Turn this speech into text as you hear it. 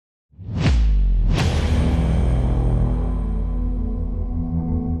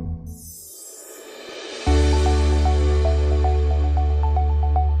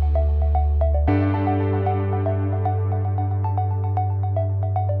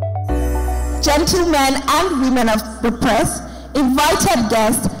gentlemen and women of the press, invited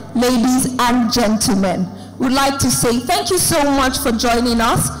guests, ladies and gentlemen. We'd like to say thank you so much for joining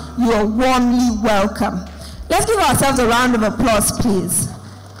us. You are warmly welcome. Let's give ourselves a round of applause, please.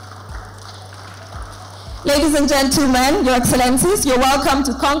 Ladies and gentlemen, Your Excellencies, you're welcome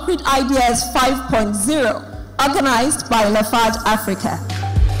to Concrete Ideas 5.0, organized by Lafarge Africa.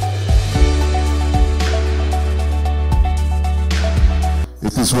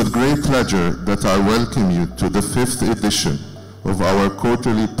 It is with great pleasure that I welcome you to the 5th edition of our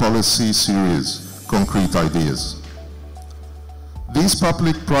quarterly policy series, Concrete Ideas. These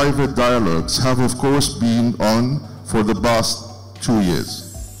public-private dialogues have, of course, been on for the past 2 years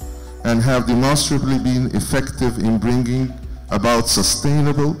and have demonstrably been effective in bringing about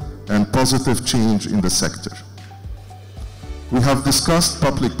sustainable and positive change in the sector. We have discussed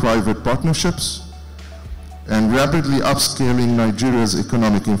public-private partnerships and rapidly upscaling Nigeria's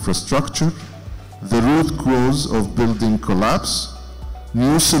economic infrastructure, the root cause of building collapse,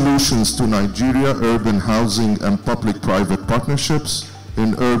 new solutions to Nigeria urban housing and public-private partnerships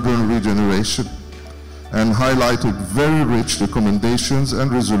in urban regeneration, and highlighted very rich recommendations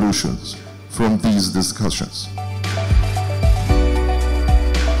and resolutions from these discussions.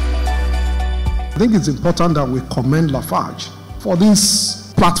 I think it's important that we commend Lafarge for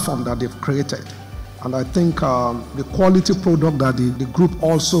this platform that they've created. And I think the quality product that the group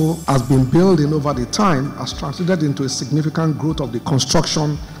also has been building over the time has translated into a significant growth of the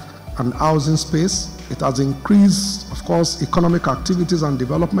construction and housing space. It has increased, of course, economic activities and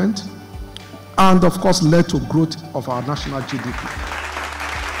development, and of course led to growth of our national GDP.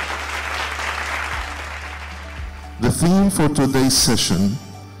 The theme for today's session,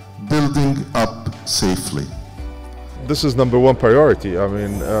 building up safely. This is number one priority. I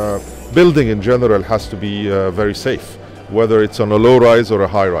mean, building in general has to be very safe, whether it's on a low rise or a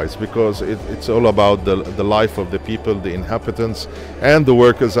high rise, because it's all about the life of the people, the inhabitants, and the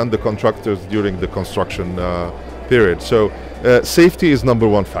workers and the contractors during the construction period. So safety is number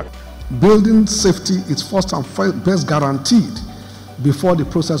one factor. Building safety is first and best guaranteed before the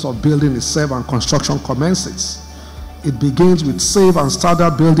process of building itself and construction commences. It begins with safe and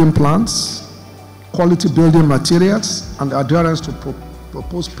standard building plans, quality building materials, and adherence to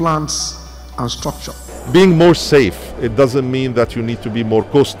proposed plans and structure. Being more safe, it doesn't mean that you need to be more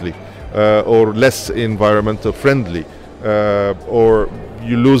costly or less environmental friendly, or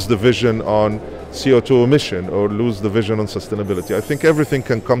you lose the vision on CO2 emission or lose the vision on sustainability. I think everything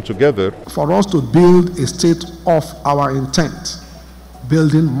can come together. For us to build a state of our intent,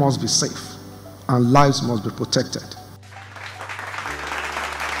 building must be safe and lives must be protected.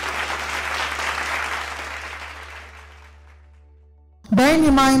 Bearing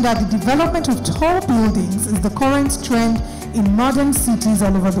in mind that the development of tall buildings is the current trend in modern cities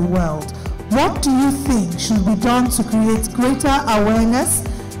all over the world, what do you think should be done to create greater awareness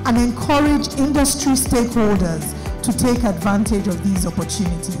and encourage industry stakeholders to take advantage of these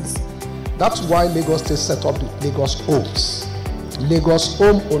opportunities? That's why Lagos State set up the Lagos Homes. Lagos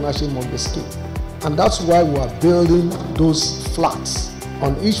Home Ownership Scheme. And that's why we are building those flats.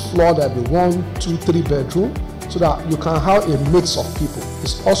 On each floor there will be 1, 2, 3 bedroom, so that you can have a mix of people.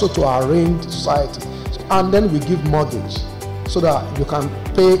 It's also to arrange society. And then we give mortgage so that you can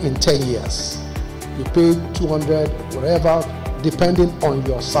pay in 10 years. You pay 200, whatever, depending on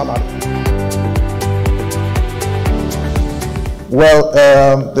your salary.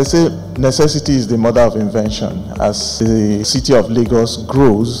 Well, they say necessity is the mother of invention. As the city of Lagos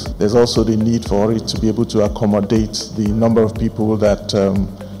grows, there's also the need for it to be able to accommodate the number of people that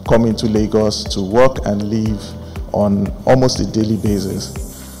come into Lagos to work and live on almost a daily basis.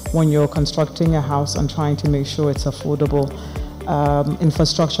 When you're constructing a house and trying to make sure it's affordable,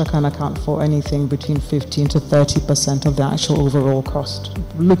 infrastructure can account for anything between 15 to 30% of the actual overall cost.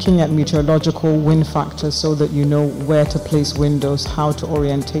 Looking at meteorological wind factors so that you know where to place windows, how to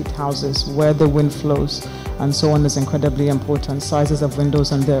orientate houses, where the wind flows, and so on is incredibly important. Sizes of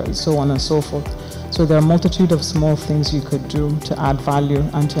windows and so on and so forth. So there are a multitude of small things you could do to add value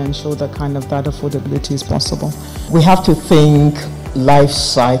and to ensure that that affordability is possible. We have to think life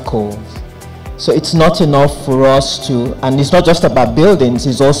cycle. So it's not enough for us to, and it's not just about buildings,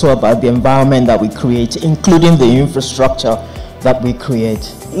 it's also about the environment that we create, including the infrastructure that we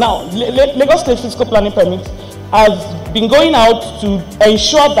create. Now, Lagos State Fiscal Planning Permit has been going out to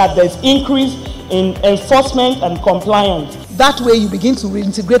ensure that there's increase in enforcement and compliance. That way you begin to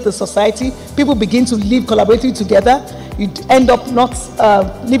reintegrate the society, people begin to live collaboratively together, you end up not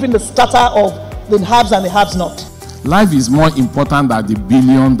living the strata of the haves and the haves not. Life is more important than the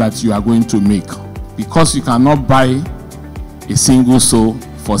billion that you are going to make, because you cannot buy a single soul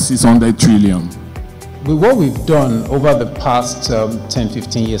for for 600 trillion. With what we've done over the past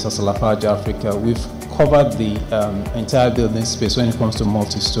 10-15 years as Lafarge Africa, we've covered the entire building space when it comes to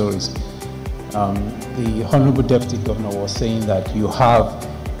multi-stories. The Honorable Deputy Governor was saying that you have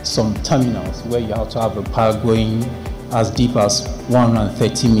some terminals where you have to have a pipe going as deep as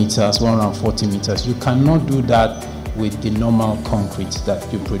 130 meters, 140 meters. You cannot do that with the normal concrete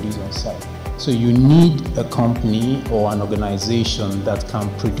that you produce on site. So you need a company or an organization that can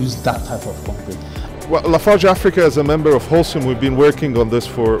produce that type of concrete. Well, Lafarge Africa, as a member of Holcim, we've been working on this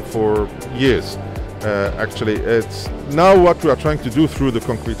for years. Actually, it's now what we are trying to do through the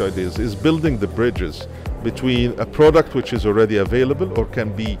concrete ideas is building the bridges between a product which is already available or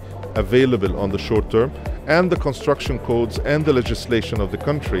can be available on the short term and the construction codes and the legislation of the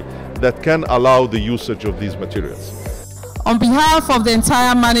country that can allow the usage of these materials. On behalf of the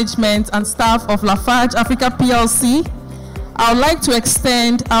entire management and staff of Lafarge Africa PLC, I would like to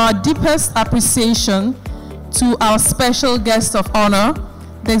extend our deepest appreciation to our special guest of honor,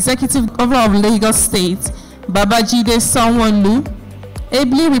 the Executive Governor of Lagos State, Babajide Sanwo-Olu,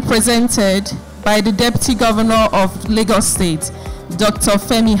 ably represented by the Deputy Governor of Lagos State, Dr.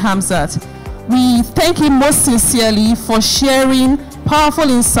 Femi Hamzat. We thank him most sincerely for sharing powerful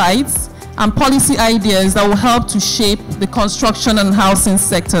insights and policy ideas that will help to shape the construction and housing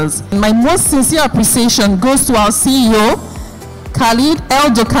sectors. My most sincere appreciation goes to our CEO, Khalid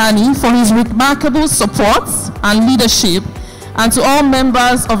El-Dokani, for his remarkable support and leadership, and to all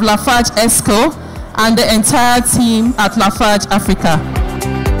members of Lafarge ESCO and the entire team at Lafarge Africa.